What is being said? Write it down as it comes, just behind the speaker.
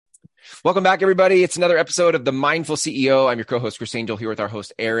Welcome back, everybody. It's another episode of The Mindful CEO. I'm your co-host, Chris Angel, here with our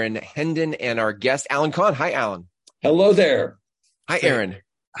host, Aaron Hendon, and our guest, Alan Cahn. Hi, Alan. Hello there. Hi, Aaron.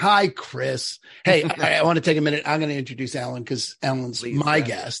 Hi, Chris. Hey, I want to take a minute. I'm going to introduce Alan because Alan's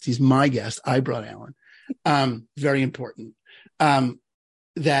guest. He's my guest. I brought Alan. Very important. So Alan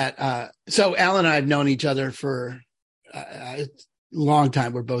and I have known each other for a long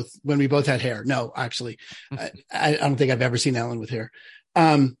time. When we both had hair. No, actually, I don't think I've ever seen Alan with hair.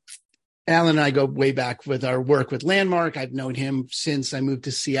 Alan and I go way back with our work with Landmark. I've known him since I moved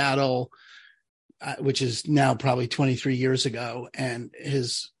to Seattle, which is now probably 23 years ago. And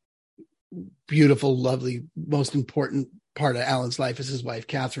his beautiful, lovely, most important part of Alan's life is his wife,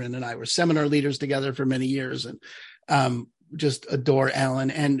 Catherine, and I were seminar leaders together for many years, and just adore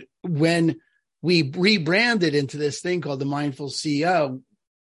Alan. And when we rebranded into this thing called the Mindful CEO,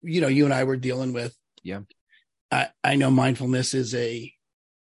 you and I were dealing with, I know mindfulness is a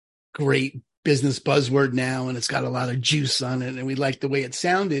great business buzzword now, and it's got a lot of juice on it, and we liked the way it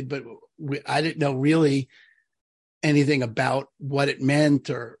sounded, but I didn't know really anything about what it meant,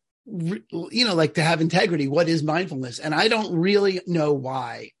 or, like to have integrity. What is mindfulness? And I don't really know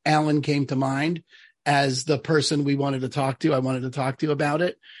why Alan came to mind as the person we wanted to talk to. I wanted to talk to about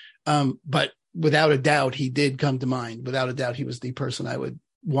it. But without a doubt, he did come to mind. Without a doubt, he was the person I would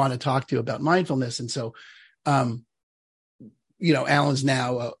want to talk to about mindfulness. And so, Alan's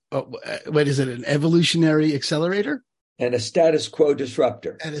now, what is it? An evolutionary accelerator? And a status quo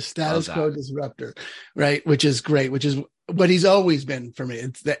disruptor. Right? Which is great, which is what he's always been for me.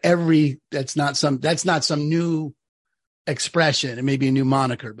 It's that's not some new expression. It may be a new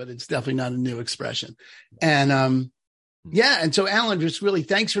moniker, but it's definitely not a new expression. And, and so Alan, just really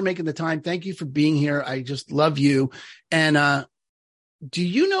thanks for making the time. Thank you for being here. I just love you. And, do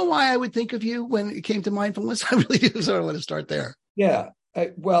you know why I would think of you when it came to mindfulness? I really do. So I want to start there. Yeah. I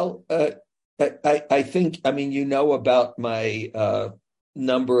think, about my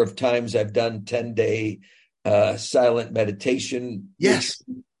number of times I've done 10-day silent meditation. Yes.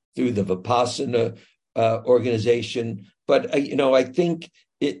 Through the Vipassana organization. But, I think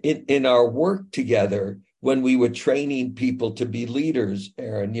in our work together, when we were training people to be leaders,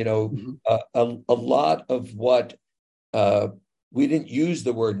 Aaron, a lot of what we didn't use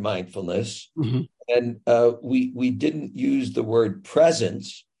the word mindfulness, and we didn't use the word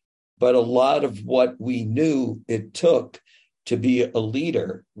presence, but a lot of what we knew it took to be a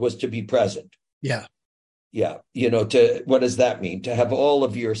leader was to be present. Yeah. Yeah. What does that mean? To have all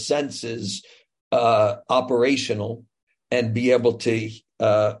of your senses operational and be able to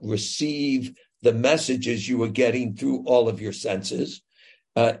receive the messages you were getting through all of your senses,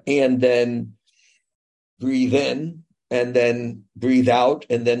 and then breathe in, and then breathe out,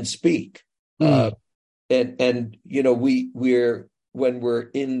 and then speak. We're when we're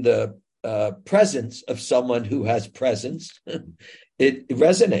in the presence of someone who has presence, it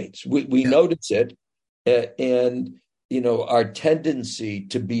resonates. We notice it, and our tendency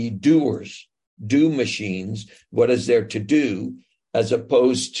to be doers, do machines. What is there to do, as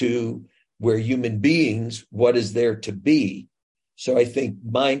opposed to we're human beings? What is there to be? So I think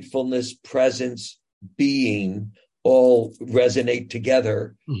mindfulness, presence, being all resonate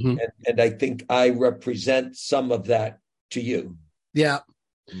together. And I think I represent some of that to you. Yeah.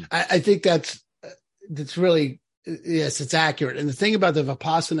 I think that's really, yes, it's accurate. And the thing about the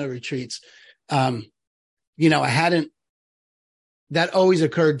Vipassana retreats, that always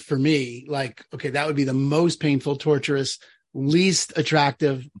occurred for me. Like, okay, that would be the most painful, torturous, least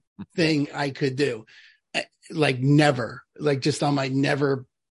attractive thing I could do. Like never, like just on my never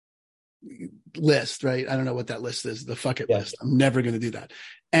list, right? I don't know what that list is, the fuck it list. I'm never going to do that.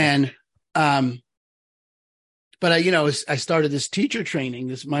 And, but I started this teacher training,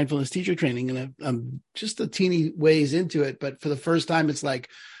 this mindfulness teacher training, and I'm just a teeny ways into it. But for the first time, it's like,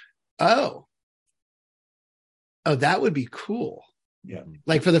 oh, that would be cool. Yeah.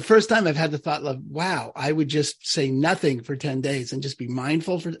 Like for the first time, I've had the thought of, wow, I would just say nothing for 10 days and just be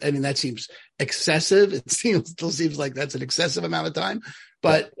mindful that seems excessive. It still seems like that's an excessive amount of time.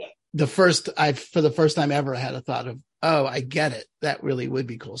 But for the first time ever, I had a thought of, oh, I get it. That really would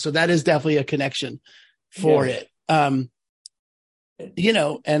be cool. So that is definitely a connection for it. We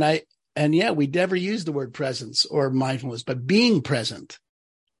never use the word presence or mindfulness, but being present.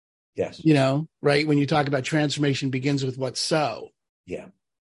 Yes. Right. When you talk about transformation begins with what's so. Yeah.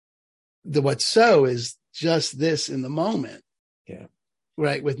 The what's so is just this in the moment. Yeah.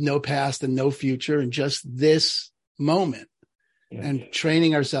 Right. With no past and no future and just this moment. And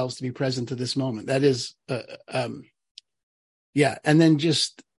training ourselves to be present to this moment. That is, And then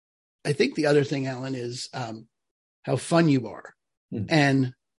I think the other thing, Alan, is how fun you are.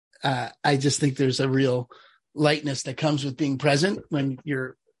 And I just think there's a real lightness that comes with being present when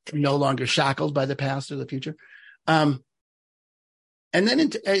you're no longer shackled by the past or the future. And then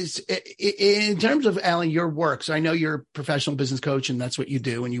in terms of, Alan, your work, so I know you're a professional business coach and that's what you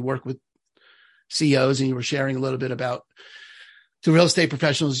do, and you work with CEOs, and you were sharing a little bit about the real estate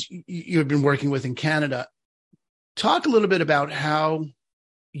professionals you've been working with in Canada. Talk a little bit about how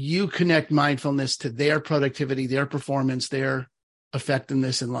you connect mindfulness to their productivity, their performance, their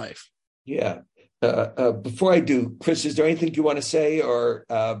effectiveness in life. Yeah. Before I do, Chris, is there anything you want to say, or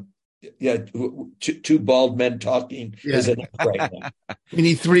two bald men talking is enough right now? We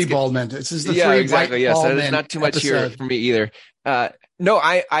need three bald men. This is the three exactly. Yes, bald there's men not too much episode here for me either. No,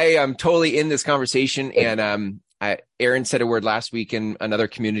 I am totally in this conversation, and Aaron said a word last week in another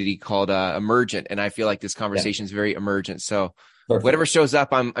community called emergent, and I feel like this conversation is very emergent. So Perfect. Whatever shows up,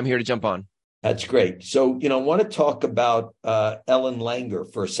 I'm here to jump on. That's great. So, I want to talk about Ellen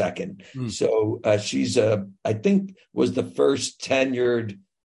Langer for a second. So she's I think was the first tenured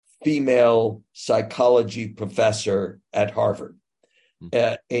female psychology professor at Harvard.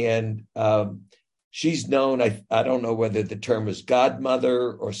 And she's known, I don't know whether the term is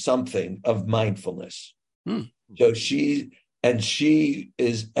godmother or something, of mindfulness. So she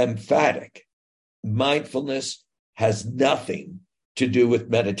is emphatic. Mindfulness has nothing to do with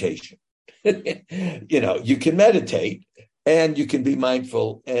meditation. You can meditate and you can be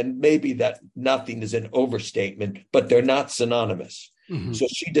mindful, and maybe that nothing is an overstatement, but they're not synonymous. So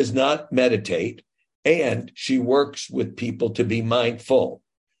she does not meditate, and she works with people to be mindful.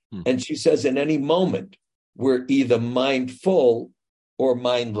 And she says in any moment, we're either mindful or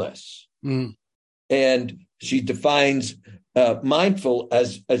mindless. And she defines mindful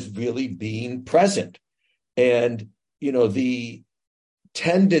as really being present. And, the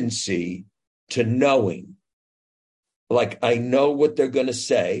tendency to knowing, like, I know what they're going to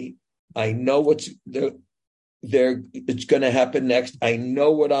say. I know it's going to happen next. I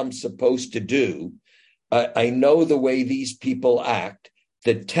know what I'm supposed to do. I know the way these people act.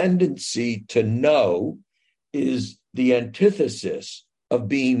 The tendency to know is the antithesis of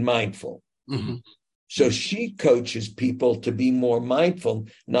being mindful. So she coaches people to be more mindful,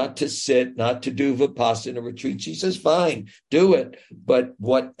 not to sit, not to do Vipassana retreat. She says, fine, do it. But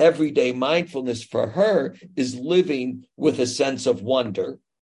what everyday mindfulness for her is living with a sense of wonder,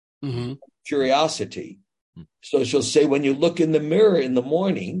 curiosity. So she'll say, when you look in the mirror in the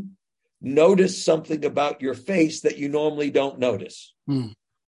morning, notice something about your face that you normally don't notice.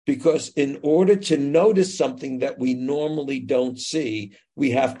 Because in order to notice something that we normally don't see,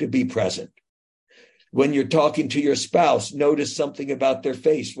 we have to be present. When you're talking to your spouse, notice something about their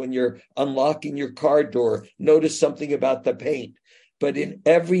face. When you're unlocking your car door, notice something about the paint. But in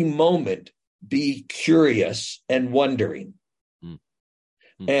every moment, be curious and wondering.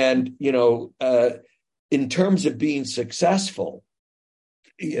 And, in terms of being successful,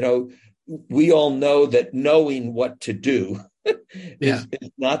 we all know that knowing what to do is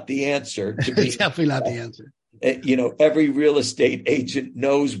not the answer. To be definitely not the answer. Every real estate agent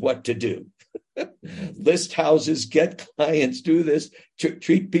knows what to do. List houses, get clients, do this,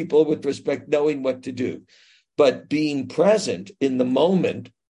 treat people with respect, knowing what to do. But being present in the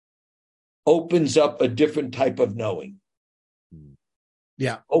moment opens up a different type of knowing.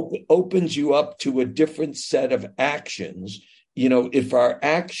 Opens you up to a different set of actions. If our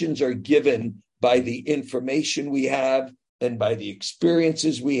actions are given by the information we have and by the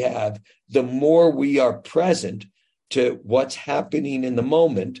experiences we have, the more we are present to what's happening in the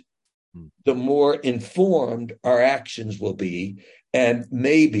moment, the more informed our actions will be, and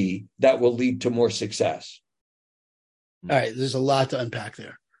maybe that will lead to more success. All right, there's a lot to unpack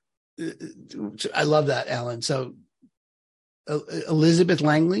there. I love that, Alan. So Elizabeth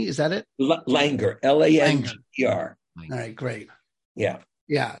Langley, is that it? Langer, Langer. All right, great.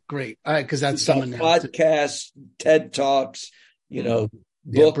 Yeah, great. All right, because that's someone podcasts, TED Talks, books.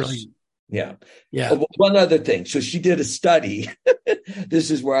 Brilliant. Yeah. One other thing. So she did a study.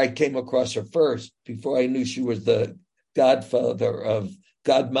 This is where I came across her first, before I knew she was the godmother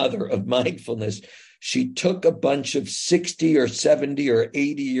of mindfulness. She took a bunch of 60 or 70 or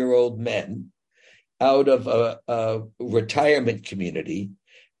 80-year-old men out of a retirement community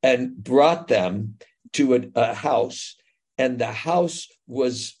and brought them to a house. And the house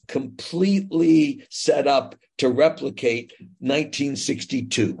was completely set up to replicate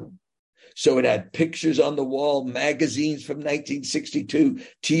 1962. So it had pictures on the wall, magazines from 1962,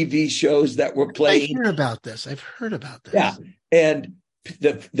 TV shows that were playing. I've heard about this. Yeah. And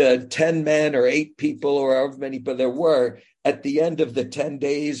the 10 men or 8 people or however many but there were, at the end of the 10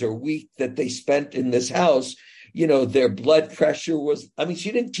 days or week that they spent in this house, their blood pressure was,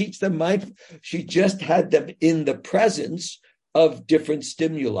 she didn't teach them mindfulness. She just had them in the presence of different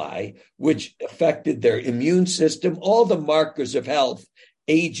stimuli, which affected their immune system, all the markers of health,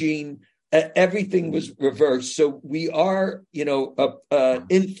 aging, everything was reversed. So we are,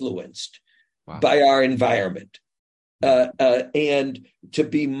 influenced by our environment. And to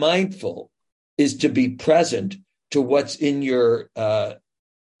be mindful is to be present to what's in your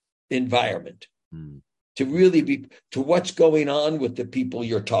environment, to really be to what's going on with the people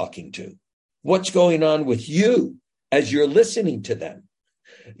you're talking to, what's going on with you as you're listening to them,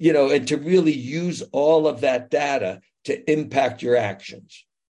 and to really use all of that data to impact your actions.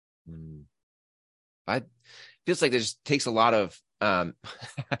 I feels like it just takes a lot of I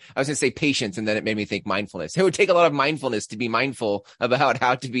was going to say patience, and then it made me think mindfulness. It would take a lot of mindfulness to be mindful about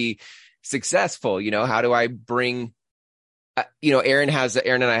how to be successful. How do I bring, Aaron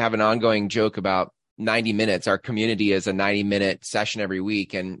and I have an ongoing joke about 90 minutes. Our community is a 90-minute session every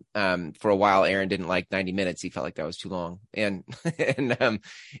week. And for a while, Aaron didn't like 90 minutes. He felt like that was too long.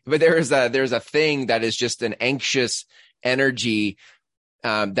 But there's a thing that is just an anxious energy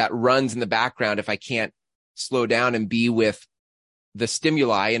that runs in the background if I can't slow down and be with the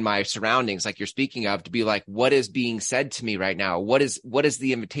stimuli in my surroundings, like you're speaking of, to be like, what is being said to me right now? What is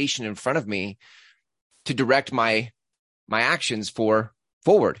the invitation in front of me to direct my actions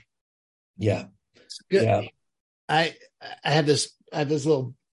forward? Yeah. Good. Yeah. I have this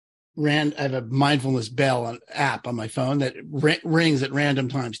little I have a mindfulness bell app on my phone that rings at random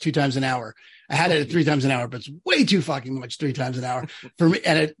times, 2 times an hour. I had it at 3 times an hour, but it's way too fucking much 3 times an hour for me.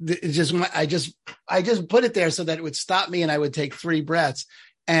 And it just, I just put it there so that it would stop me and I would take 3 breaths.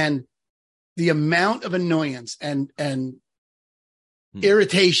 And the amount of annoyance and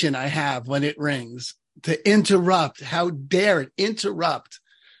irritation I have when it rings to interrupt, how dare it interrupt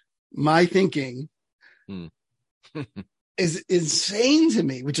my thinking is insane to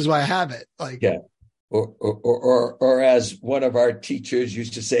me, which is why I have it. Like, yeah. Or as one of our teachers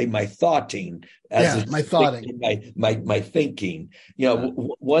used to say, my thoughting, my thoughting, my thinking.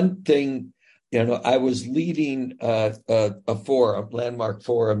 One thing, I was leading a landmark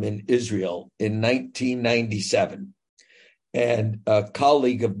forum in Israel in 1997, and a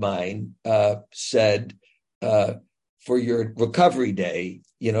colleague of mine said, for your recovery day,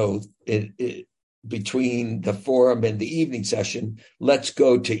 between the forum and the evening session, let's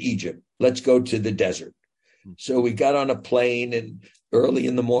go to Egypt. Let's go to the desert. So we got on a plane and early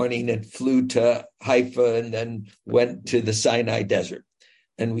in the morning and flew to Haifa and then went to the Sinai desert.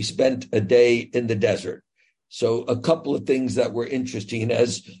 And we spent a day in the desert. So a couple of things that were interesting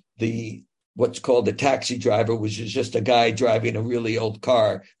as what's called a taxi driver, which is just a guy driving a really old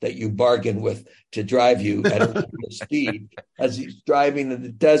car that you bargain with to drive you at a regular speed. As he's driving in the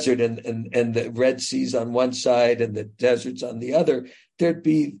desert and the Red Sea's on one side and the desert's on the other, there'd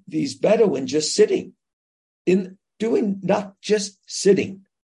be these Bedouin just sitting not just sitting.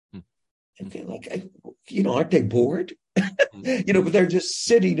 And feel like, aren't they bored? But they're just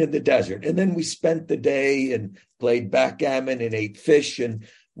sitting in the desert. And then we spent the day and played backgammon and ate fish, and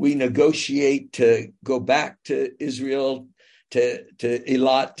we negotiate to go back to Israel, to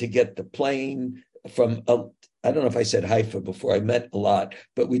Eilat, to get the plane from, I don't know if I said Haifa before, I meant Eilat,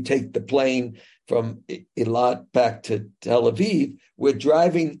 but we take the plane from Eilat back to Tel Aviv. We're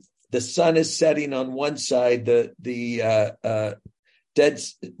driving, the sun is setting on one side, the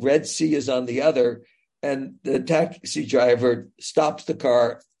Red Sea is on the other, and the taxi driver stops the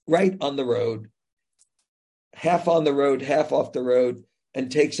car right on the road, half on the road, half off the road, and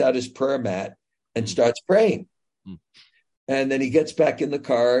takes out his prayer mat and starts praying. And then he gets back in the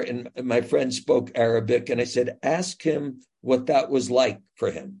car, and my friend spoke Arabic, and I said, ask him what that was like for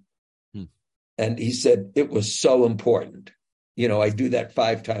him. And he said, it was so important. I do that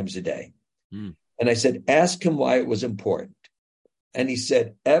 5 times a day. And I said, ask him why it was important. And he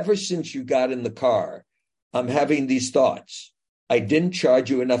said, ever since you got in the car, I'm having these thoughts. I didn't charge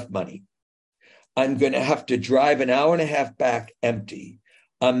you enough money. I'm going to have to drive an hour and a half back empty.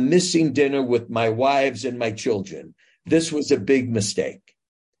 I'm missing dinner with my wives and my children. This was a big mistake.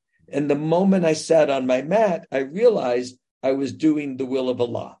 And the moment I sat on my mat, I realized I was doing the will of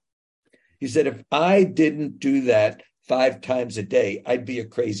Allah. He said, if I didn't do that 5 times a day, I'd be a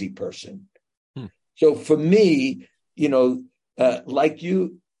crazy person. So for me, like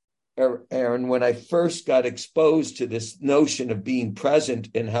you, Aaron, when I first got exposed to this notion of being present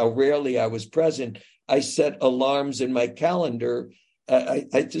and how rarely I was present, I set alarms in my calendar.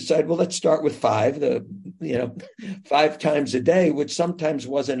 I decided, well, let's start with 5, 5 times a day, which sometimes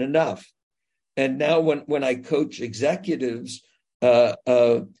wasn't enough. And now when I coach executives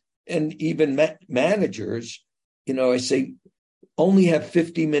and even managers, I say only have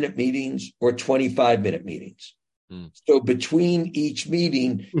 50-minute meetings or 25-minute meetings. So between each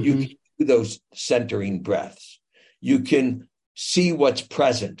meeting, you can do those centering breaths. You can see what's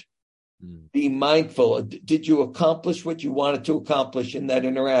present. Be mindful. Did you accomplish what you wanted to accomplish in that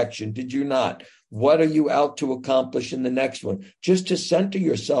interaction? Did you not? What are you out to accomplish in the next one? Just to center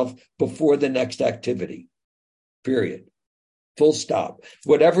yourself before the next activity. Period. Full stop.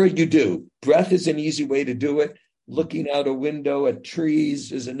 Whatever you do, breath is an easy way to do it. Looking out a window at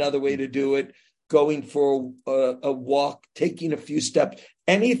trees is another way to do it. Going for a walk, taking a few steps,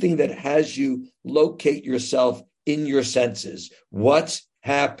 anything that has you locate yourself in your senses. What's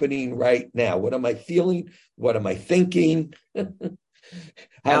happening right now? What am I feeling? What am I thinking? How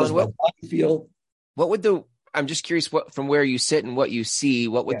does my body feel? I'm just curious from where you sit and what you see,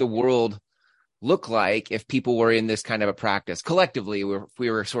 what would the world look like if people were in this kind of a practice collectively, if we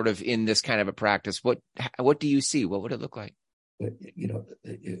were sort of in this kind of a practice? What do you see? What would it look like?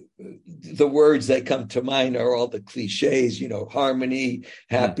 The words that come to mind are all the cliches, harmony,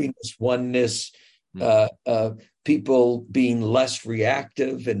 happiness, oneness, people being less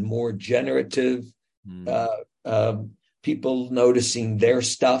reactive and more generative, people noticing their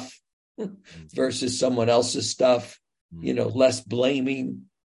stuff versus someone else's stuff, less blaming,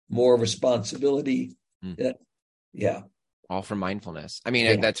 more responsibility. Yeah. All from mindfulness. I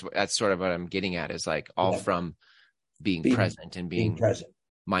mean, that's sort of what I'm getting at, is like all from being present and being present,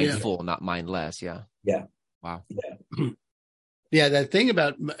 mindful, not mindless. Yeah. Yeah. Wow. Yeah. Yeah. That thing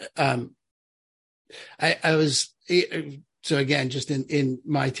about, I was, so again, just in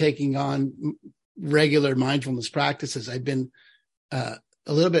my taking on regular mindfulness practices, I've been a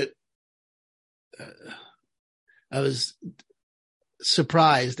little bit, I was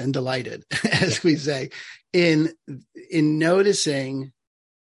surprised and delighted, as we say, in noticing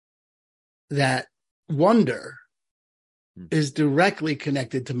that wonder is directly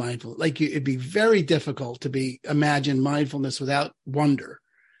connected to mindfulness. Like it'd be very difficult to imagine mindfulness without wonder.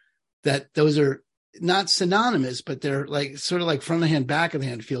 That those are not synonymous, but they're like sort of like front of the hand, back of the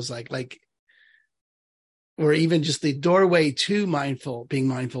hand, feels like, or even just the doorway to being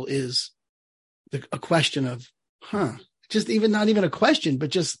mindful is a question of, just even not even a question, but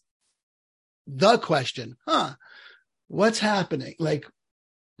just the question, what's happening? Like,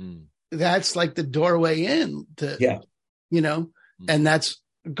 that's like the doorway in to, and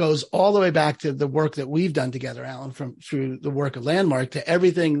goes all the way back to the work that we've done together, Alan, through the work of Landmark to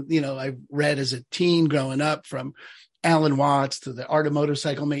everything, I read as a teen growing up, from Alan Watts to the art of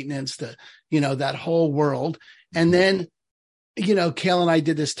motorcycle maintenance to, that whole world. And then, Cale and I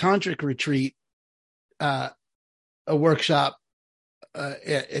did this tantric retreat, a workshop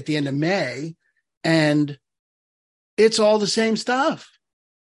at the end of May, and it's all the same stuff.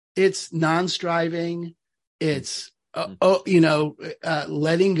 It's non-striving. It's,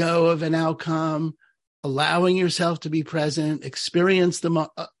 letting go of an outcome, allowing yourself to be present, experience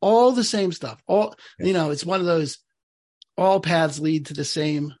all the same stuff. It's one of those, all paths lead to the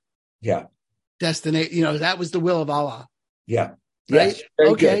same destination. That was the will of Allah. Yeah. Right. Yes.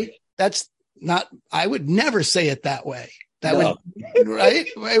 Okay. Good. That's not, I would never say it that way. Would, right.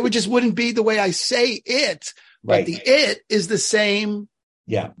 It just wouldn't be the way I say it, but the it is the same.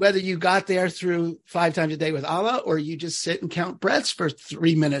 Yeah. Whether you got there through 5 times a day with Allah, or you just sit and count breaths for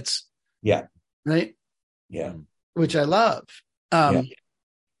 3 minutes. Yeah. Right. Yeah. Which I love. And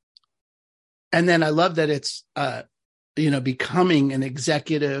then I love that it's, becoming an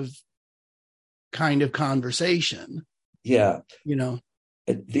executive kind of conversation. Yeah.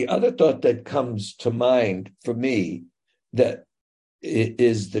 The other thought that comes to mind for me that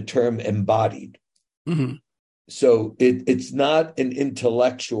is the term embodied. Mm-hmm. So it's not an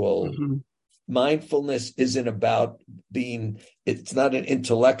intellectual. Mindfulness isn't about it's not an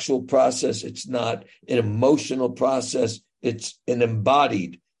intellectual process. It's not an emotional process. It's an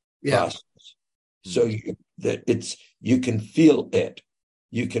embodied process. So you can feel it.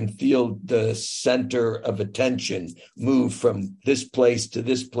 You can feel the center of attention move from this place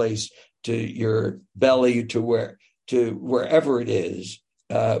to your belly to wherever it is.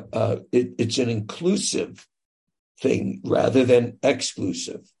 It's an inclusive thing rather than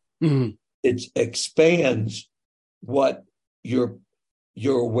exclusive. It expands what your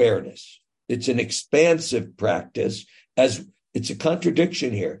awareness. It's an expansive practice, as it's a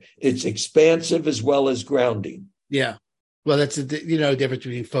contradiction here. It's expansive as well as grounding. Yeah. Well, that's difference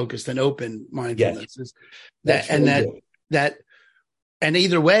between focused and open mindfulness. Yes. And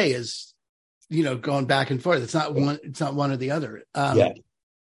either way is, going back and forth. It's not one. It's not one or the other.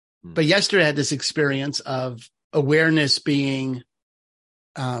 But yesterday I had this experience of awareness being,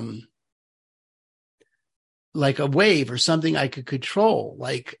 like a wave or something I could control.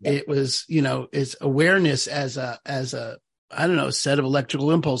 Like it was, it's awareness as a, I don't know, a set of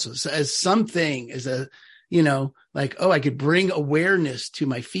electrical impulses, as something, as a, like, oh, I could bring awareness to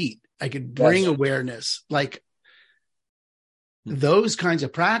my feet. I could bring awareness. Like those kinds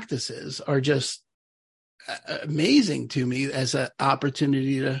of practices are just amazing to me as an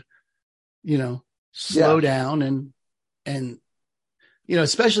opportunity to, slow down and,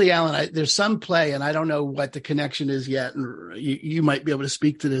 especially Alan, there's some play, and I don't know what the connection is yet. And you might be able to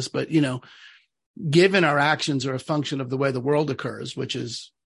speak to this, but, given our actions are a function of the way the world occurs, which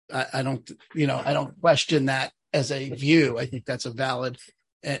is, I don't question that as a view. I think that's a valid,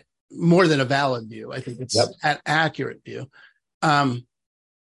 more than a valid view. I think it's an accurate view.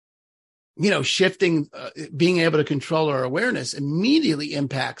 Shifting, being able to control our awareness immediately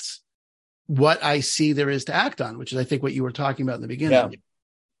impacts what I see there is to act on, which is, I think, what you were talking about in the beginning.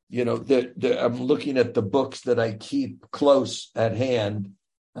 Yeah. I'm looking at the books that I keep close at hand.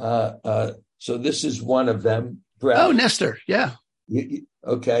 So this is one of them. Breath. Oh, Nestor. Yeah.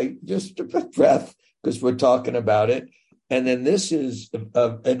 Okay. Just a breath, because we're talking about it. And then this is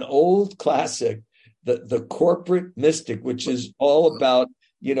an old classic, the Corporate Mystic, which is all about,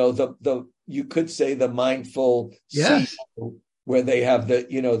 you could say the mindful CEO, where they have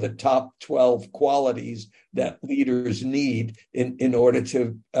the top 12 qualities that leaders need in order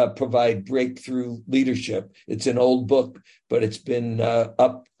to provide breakthrough leadership. It's an old book, but it's been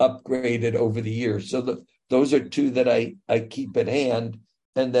upgraded over the years. So those are two that I keep at hand.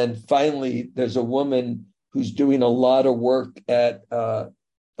 And then finally, there's a woman who's doing a lot of work at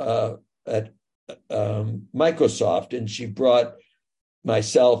Microsoft, and she brought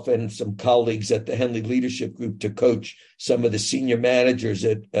myself and some colleagues at the Henley Leadership Group to coach some of the senior managers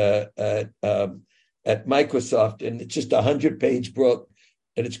at Microsoft, and it's just a 100-page book,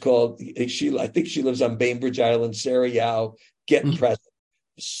 and it's called. I think she lives on Bainbridge Island. Sarah Yao, Get Present.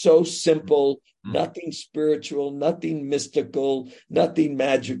 So simple, nothing spiritual, nothing mystical, nothing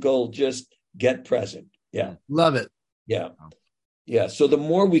magical. Just get present. Yeah, love it. Yeah. So the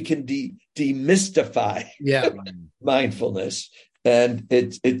more we can demystify mindfulness, and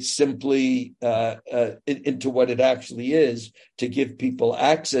it's simply into what it actually is, to give people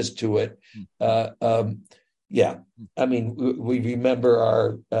access to it. I mean, we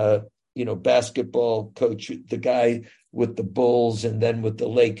remember our basketball coach, the guy with the Bulls and then with the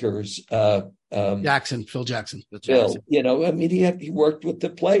Lakers, Phil Jackson. Phil, he worked with the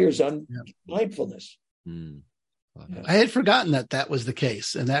players on mindfulness. I had forgotten that was the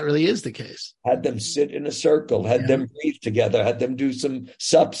case, and that really is the case. Had them sit in a circle, had them breathe together, had them do some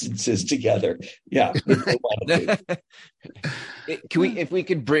substances together. Yeah. If we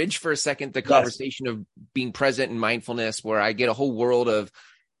could bridge for a second the conversation of being present and mindfulness, where I get a whole world of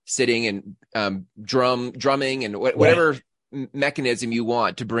sitting and drumming and whatever mechanism you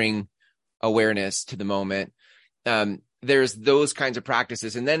want to bring awareness to the moment. There's those kinds of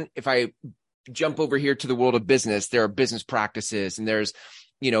practices. And then if I jump over here to the world of business, there are business practices, and there's,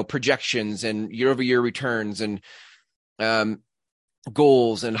 projections and year-over-year returns and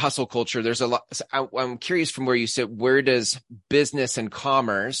goals and hustle culture. There's a lot. I'm curious, from where you sit, where does business and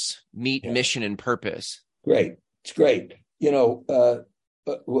commerce meet mission and purpose? Great. It's great.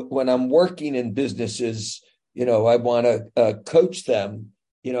 When I'm working in businesses, I want to coach them.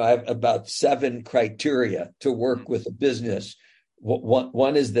 I have about 7 criteria to work with a business.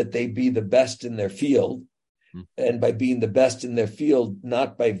 One is that they be the best in their field. And by being the best in their field,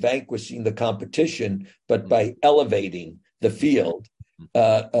 not by vanquishing the competition, but by elevating the field.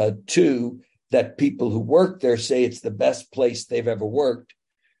 2, that people who work there say it's the best place they've ever worked,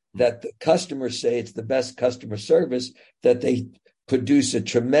 that the customers say it's the best customer service, that they produce a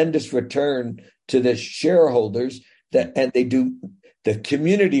tremendous return to the shareholders, and the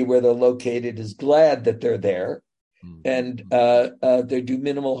community where they're located is glad that they're there, and they do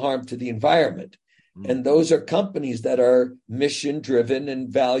minimal harm to the environment. And those are companies that are mission driven and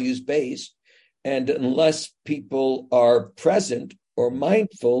values based. And unless people are present or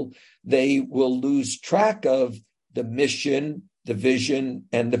mindful, they will lose track of the mission, the vision,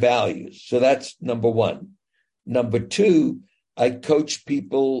 and the values. So that's number 1. Number 2, I coach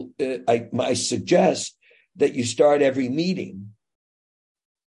people. I suggest that you start every meeting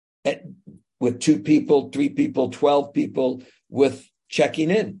with 2 people, 3 people, 12 people, with checking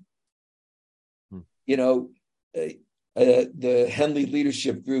in. The Henley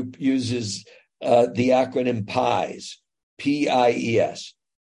Leadership Group uses the acronym PIES, PIES.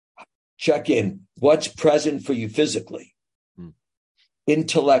 Check in. What's present for you physically,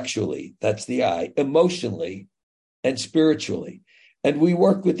 intellectually, that's the I, emotionally, and spiritually. And we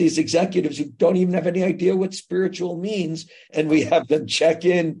work with these executives who don't even have any idea what spiritual means. And we have them check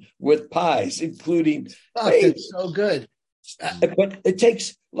in with pies, including, hey, that's so good. But it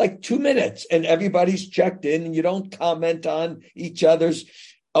takes like 2 minutes and everybody's checked in and you don't comment on each other's.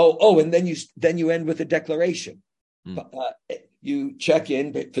 And then you end with a declaration. You check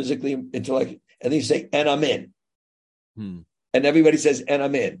in physically, intellectually, and then you say, and I'm in. And everybody says, and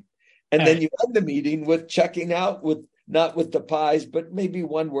I'm in. And then you end the meeting with checking out with, not with the pies, but maybe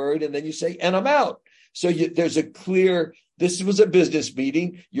one word. And then you say, and I'm out. So there's a clear, this was a business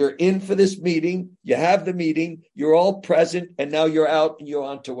meeting. You're in for this meeting. You have the meeting. You're all present. And now you're out and you're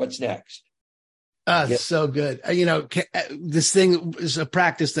on to what's next. So good. This thing is a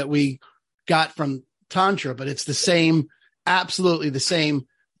practice that we got from Tantra, but it's the same, absolutely the same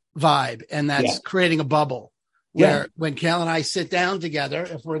vibe. And that's creating a bubble where when Cal and I sit down together,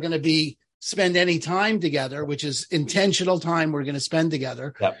 if we're going to spend any time together, which is intentional time we're going to spend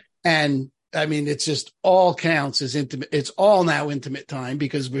together. And I mean, it's just all counts as intimate. It's all now intimate time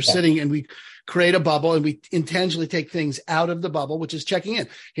because we're sitting and we create a bubble and we intentionally take things out of the bubble, which is checking in.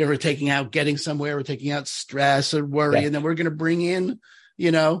 Here we're taking out getting somewhere. We're taking out stress or worry. And then we're going to bring in,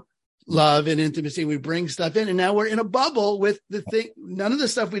 love and intimacy. We bring stuff in and now we're in a bubble with the thing, none of the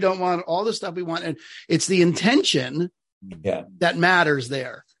stuff we don't want, all the stuff we want. And it's the intention that matters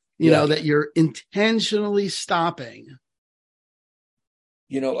there, that you're intentionally stopping.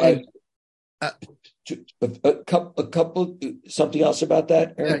 A couple, something else about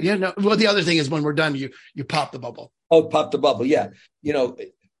that, Aaron? Well, the other thing is when we're done, you pop the bubble. Oh, pop the bubble. Yeah.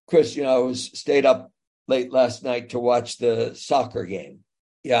 Chris, I stayed up late last night to watch the soccer game.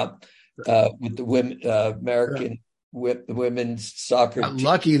 With the women, American women's soccer team.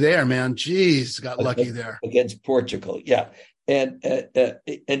 Lucky there, man. Jeez, got lucky there against Portugal. Yeah. And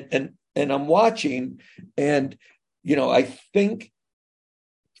I'm watching and, I think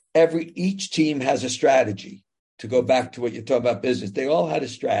each team has a strategy. To go back to what you're talking about business, they all had a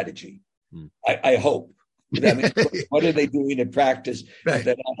strategy. I hope. I mean, what are they doing in practice? Right.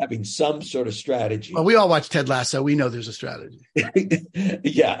 They're not having some sort of strategy. Well, we all watch Ted Lasso. We know there's a strategy.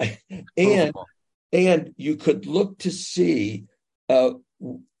 Yeah. And you could look to see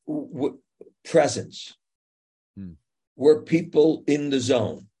presence. Were people in the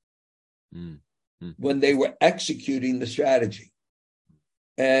zone when they were executing the strategy?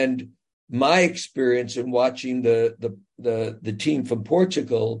 And my experience in watching the team from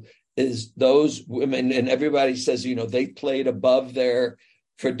Portugal is those women, and everybody says, they played above their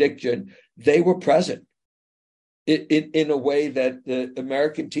prediction. They were present in a way that the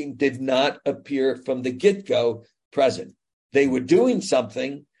American team did not appear from the get-go present. They were doing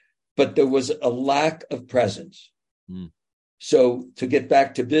something, but there was a lack of presence. So to get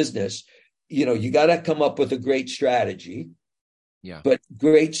back to business, you got to come up with a great strategy. But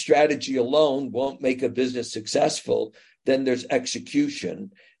great strategy alone won't make a business successful. Then there's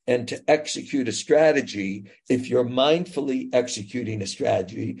execution. And to execute a strategy, if you're mindfully executing a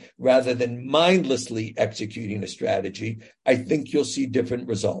strategy rather than mindlessly executing a strategy, I think you'll see different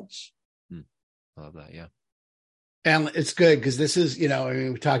results. I love that. Yeah. And it's good because this is,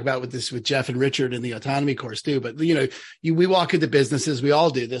 we talk about with Jeff and Richard in the autonomy course too, but we walk into businesses, we all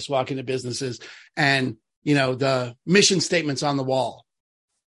do this, walk into businesses and, the mission statement's on the wall,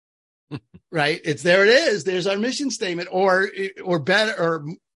 right? There it is. There's our mission statement or better, or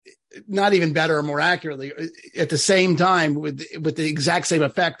not even better or more accurately at the same time with the exact same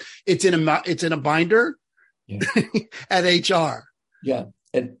effect. It's in a binder at HR. Yeah.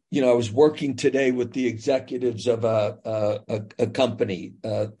 And, I was working today with the executives of a company,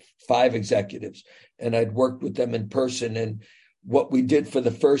 5 executives, and I'd worked with them in person. And what we did for the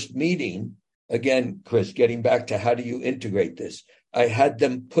first meeting, again, Chris, getting back to how do you integrate this? I had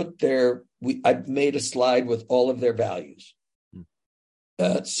them I made a slide with all of their values,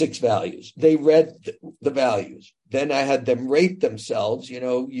 6 values. They read the values. Then I had them rate themselves,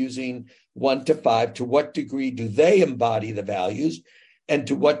 using 1 to 5. To what degree do they embody the values? And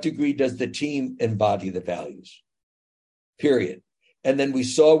to what degree does the team embody the values? Period. And then we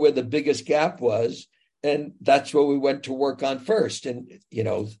saw where the biggest gap was. And that's what we went to work on first. And,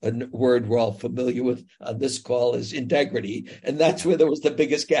 a word we're all familiar with on this call is integrity. And that's where there was the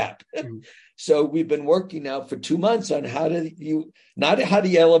biggest gap. So we've been working now for 2 months on not how do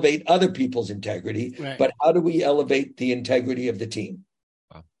you elevate other people's integrity, but how do we elevate the integrity of the team,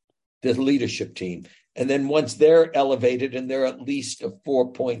 the leadership team. And then once they're elevated and they're at least a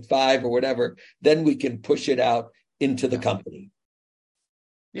 4.5 or whatever, then we can push it out into the company.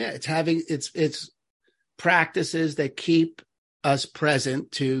 Yeah. It's practices that keep us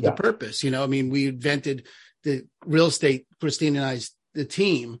present to the purpose. We invented the real estate, Christine and I's, the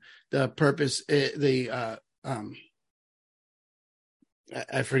team, the purpose, I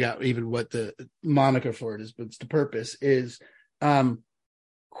forgot even what the moniker for it is, but it's the purpose is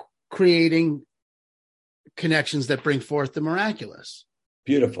creating connections that bring forth the miraculous.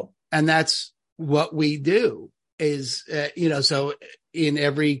 Beautiful. And that's what we do is, so in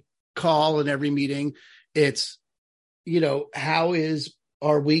every call and every meeting, it's,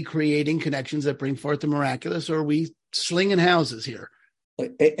 are we creating connections that bring forth the miraculous, or are we slinging houses here?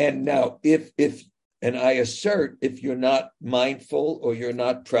 And now and I assert, if you're not mindful or you're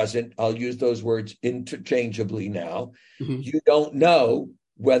not present, I'll use those words interchangeably now. Mm-hmm. You don't know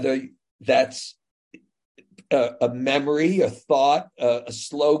whether that's a memory, a thought, a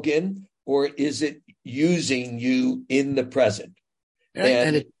slogan, or is it using you in the present?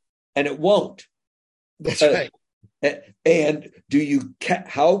 Right. And it won't. That's right. And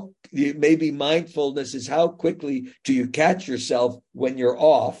maybe mindfulness is how quickly do you catch yourself when you're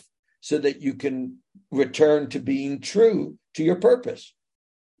off so that you can return to being true to your purpose,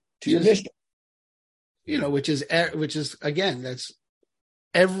 to your mission. Which is again, that's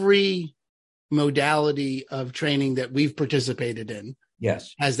every modality of training that we've participated in.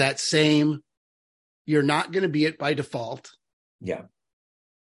 Yes. Has that same, you're not going to be it by default. Yeah.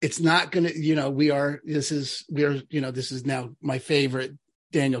 It's not going to, this is now my favorite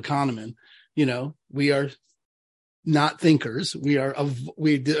Daniel Kahneman, we are not thinkers. We are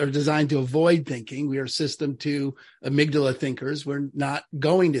designed to avoid thinking. We are system 2 amygdala thinkers. We're not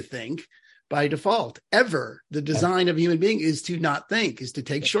going to think by default ever. The design of a human being is to not think, is to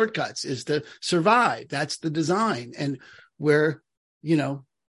take shortcuts, is to survive. That's the design. And where,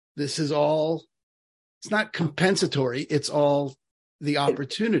 this is all, it's not compensatory. It's all the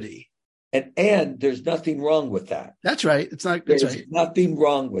opportunity. And there's nothing wrong with that. That's right. It's not, there's right. Nothing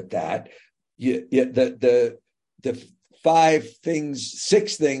wrong with that. The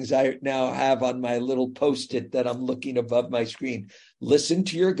 6 things I now have on my little Post-it that I'm looking above my screen. Listen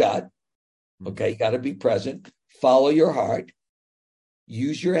to your gut. Okay. You got to be present. Follow your heart.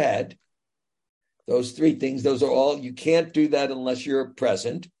 Use your head. Those 3 things, those are all, you can't do that unless you're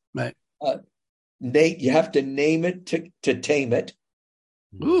present. Right. You have to name it to tame it.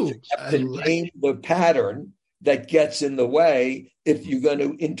 Ooh, you have to name the pattern that gets in the way if you're going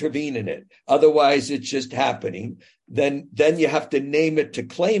to intervene in it. Otherwise, it's just happening. Then you have to name it to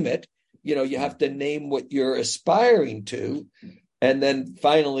claim it. You have to name what you're aspiring to. And then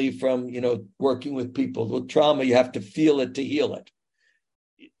finally, from, working with people with trauma, you have to feel it to heal it.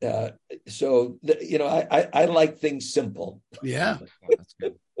 I like things simple. Yeah. That's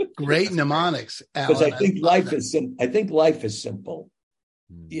good. Great mnemonics, because I think life is simple.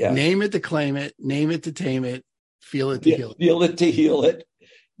 Yeah. Name it to claim it, name it to tame it, feel it to heal it. Feel it to heal it.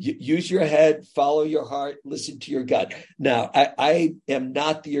 Use your head, follow your heart, listen to your gut. Now, I am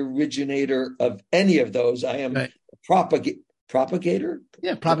not the originator of any of those. I am propagator.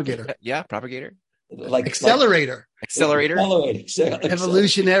 Yeah, propagator. Yeah, propagator. Like accelerator.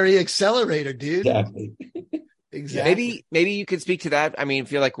 Evolutionary accelerator, dude. Exactly. Maybe you could speak to that. I mean, I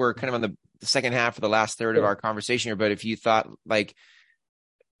feel like we're kind of on the second half of the last third of our conversation here, but if you thought, like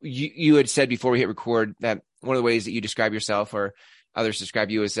you had said before we hit record, that one of the ways that you describe yourself or others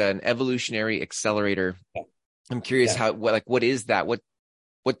describe you as an evolutionary accelerator. I'm curious what is that? What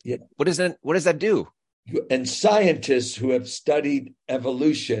does that do? And scientists who have studied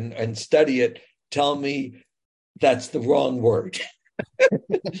evolution and study it tell me that's the wrong word.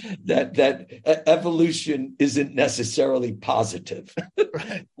 that evolution isn't necessarily positive.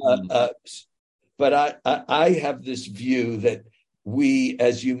 Right. But I have this view that we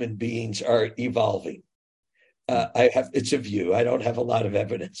as human beings are evolving. It's a view. I don't have a lot of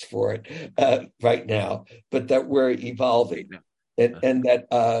evidence for it right now, but that we're evolving, and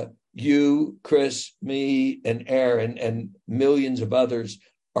that you, Chris, me, and Aaron, and millions of others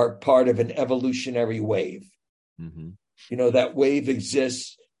are part of an evolutionary wave. Mm-hmm. That wave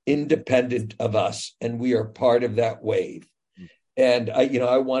exists independent of us, and we are part of that wave. And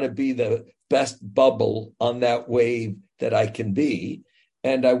I want to be the best bubble on that wave that I can be.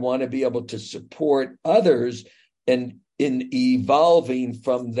 And I want to be able to support others and in evolving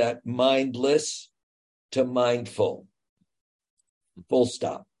from that mindless to mindful. Full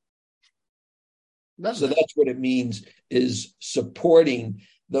stop. So that's what it means, is supporting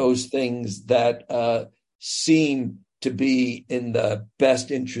those things that seem to be in the best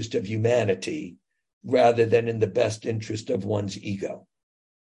interest of humanity rather than in the best interest of one's ego.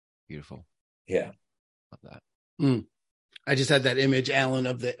 Beautiful. Yeah. Love that. I just had that image, Alan,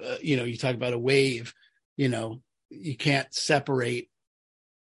 of the, you talk about a wave, you can't separate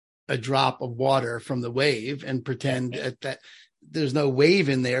a drop of water from the wave and pretend that there's no wave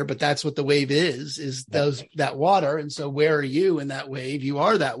in there, but that's what the wave is that water. And so where are you in that wave? You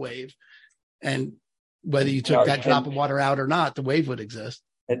are that wave. And whether you took that drop of water out or not, the wave would exist.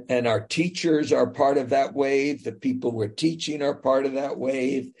 And our teachers are part of that wave. The people we're teaching are part of that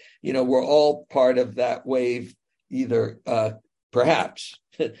wave. We're all part of that wave, either perhaps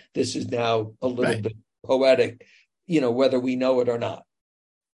this is now a little bit poetic, whether we know it or not.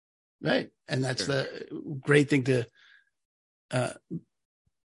 Right. And that's the great thing to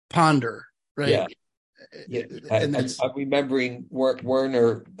ponder, right? Yeah. I'm remembering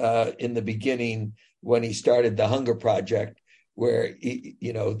Werner in the beginning when he started the Hunger Project, where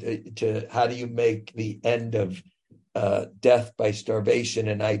how do you make the end of death by starvation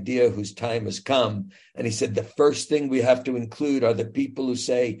an idea whose time has come? And he said the first thing we have to include are the people who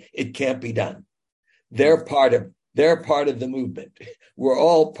say it can't be done. They're part of the movement. We're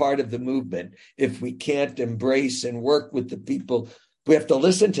all part of the movement. If we can't embrace and work with the people, we have to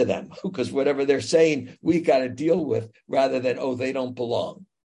listen to them, because whatever they're saying, we got to deal with, rather than, they don't belong.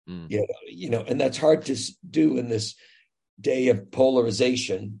 And that's hard to do in this day of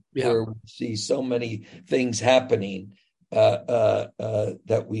polarization, where we see so many things happening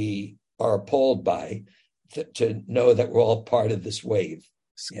that we are appalled by, to know that we're all part of this wave.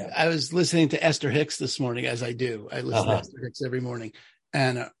 Yeah. I was listening to Esther Hicks this morning, as I do. I listen to Esther Hicks every morning.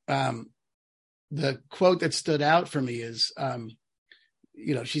 And the quote that stood out for me is,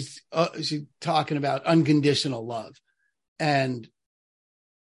 she's talking about unconditional love. And,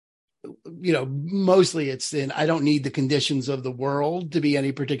 mostly it's I don't need the conditions of the world to be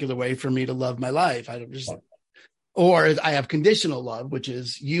any particular way for me to love my life. Or I have conditional love, which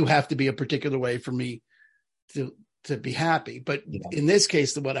is you have to be a particular way for me to be happy. But in this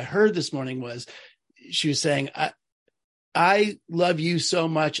case, what I heard this morning was she was saying, I love you so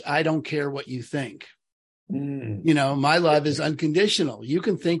much, I don't care what you think. My love is unconditional. You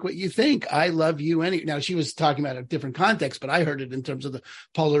can think what you think. I love you now, she was talking about a different context, but I heard it in terms of the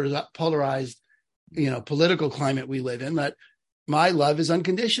polarized, political climate we live in, that my love is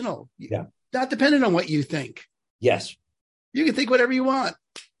unconditional. Yeah. Not dependent on what you think. Yes. You can think whatever you want.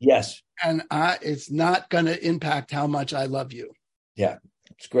 Yes. And it's not going to impact how much I love you. Yeah.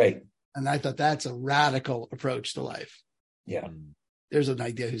 It's great. And I thought that's a radical approach to life. Yeah. There's an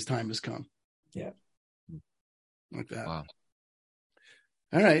idea whose time has come. Yeah. Like that. Wow.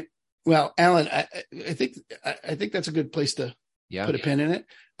 All right. Well, Alan, I think that's a good place to put a pin in it.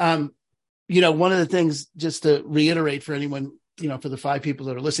 One of the things, just to reiterate for anyone, for the 5 people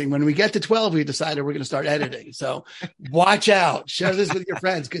that are listening, when we get to 12, we decided we're going to start editing. So watch out, share this with your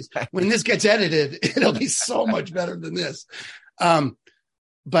friends, because when this gets edited, it'll be so much better than this.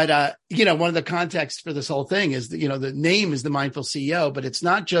 But one of the contexts for this whole thing is that, the name is the Mindful CEO, but it's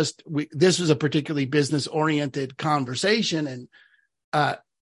not just, this was a particularly business oriented conversation, and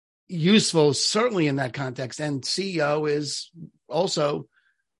useful certainly in that context. And CEO is also,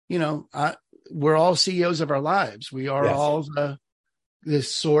 we're all CEOs of our lives. We are all the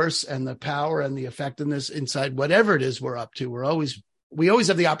source and the power and the effectiveness inside whatever it is we're up to. We always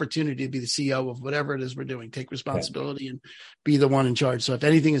have the opportunity to be the CEO of whatever it is we're doing, take responsibility and be the one in charge. So if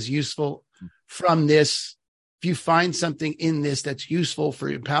anything is useful from this, if you find something in this that's useful for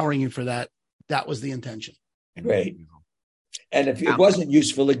empowering you for that, that was the intention. Great. And if it wasn't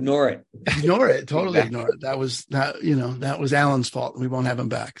useful, ignore it. Ignore it. Totally ignore it. That was Alan's fault. We won't have him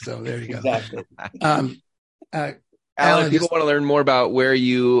back. So there you go. Exactly. Alan, if people want to learn more about where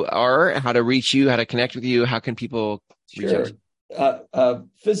you are, how to reach you, how to connect with you, how can people reach out?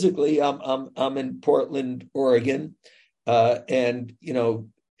 Physically, I'm in Portland, Oregon, and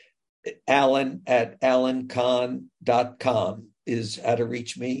Alan at alancahn.com is how to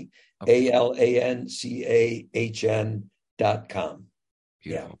reach me. Okay. ALANCAHN.com. Beautiful.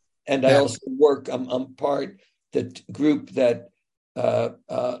 Yeah. And I also work, I'm part the group that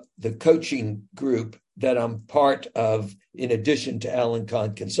the coaching group that I'm part of, in addition to Alan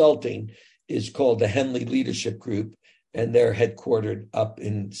Cahn Consulting, is called the Henley Leadership Group, and they're headquartered up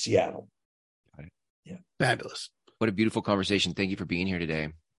in Seattle. Yeah. Fabulous. What a beautiful conversation. Thank you for being here today.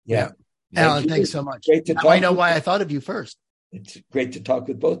 Yeah. Alan, thanks so much. Great to now talk. I know why I thought of you first. It's great to talk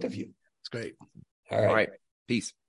with both of you. It's great. All right. Peace.